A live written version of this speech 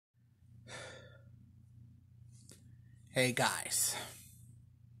Hey guys,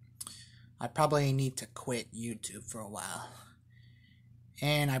 I probably need to quit YouTube for a while.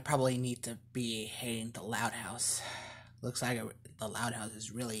 And I probably need to be hating the Loud House. Looks like the Loud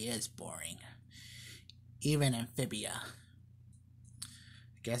House really is boring. Even Amphibia. I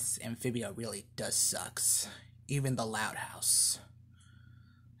guess Amphibia really does sucks. Even the Loud House.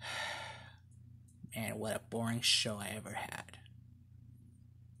 Man, what a boring show I ever had.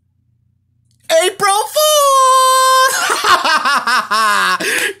 April Fools!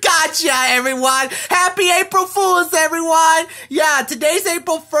 Gotcha, everyone! Happy April Fools, everyone! Yeah, today's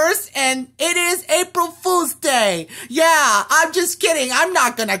April 1st, and it is April Fool's Day. Yeah, I'm just kidding. I'm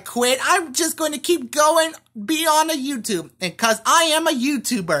not gonna quit. I'm just going to keep going, be on a YouTube, because I am a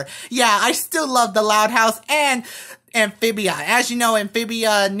YouTuber. Yeah, I still love the Loud House and Amphibia. As you know,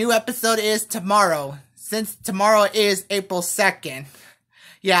 Amphibia new episode is tomorrow, since tomorrow is April 2nd.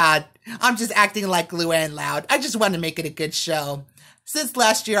 Yeah, I'm just acting like Luann Loud. I just want to make it a good show. Since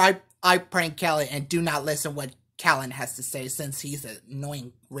last year, I prank Callan and do not listen what Callan has to say since he's an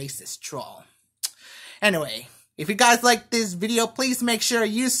annoying racist troll. Anyway, if you guys like this video, please make sure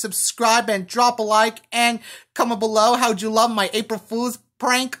you subscribe and drop a like and comment below how'd you love my April Fool's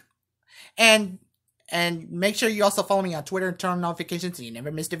prank. And make sure you also follow me on Twitter and turn on notifications so you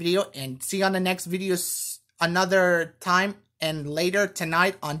never miss a video. And see you on the next video another time. And later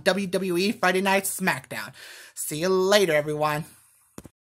tonight on WWE Friday Night SmackDown. See you later, everyone.